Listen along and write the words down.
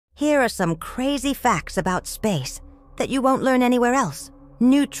Here are some crazy facts about space that you won't learn anywhere else.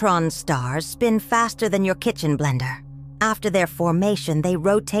 Neutron stars spin faster than your kitchen blender. After their formation, they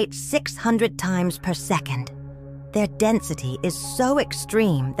rotate 600 times per second. Their density is so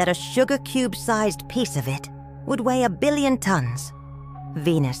extreme that a sugar cube-sized piece of it would weigh 1 billion tons.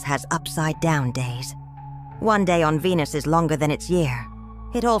 Venus has upside-down days. One day on Venus is longer than its year.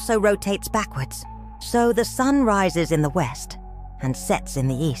 It also rotates backwards, so the sun rises in the west and sets in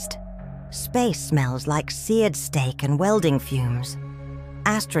the east. Space smells like seared steak and welding fumes.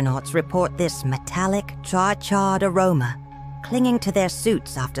 Astronauts report this metallic, charred aroma clinging to their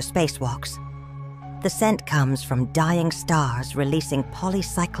suits after spacewalks. The scent comes from dying stars releasing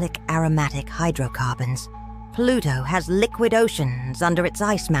polycyclic aromatic hydrocarbons. Pluto has liquid oceans under its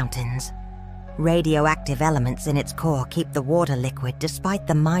ice mountains. Radioactive elements in its core keep the water liquid despite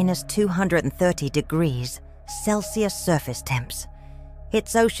the -230 degrees Celsius surface temps.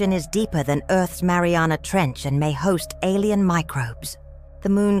 Its ocean is deeper than Earth's Mariana Trench and may host alien microbes. The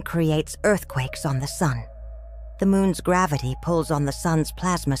moon creates earthquakes on the sun. The moon's gravity pulls on the sun's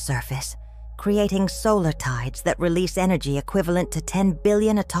plasma surface, creating solar tides that release energy equivalent to 10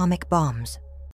 billion atomic bombs.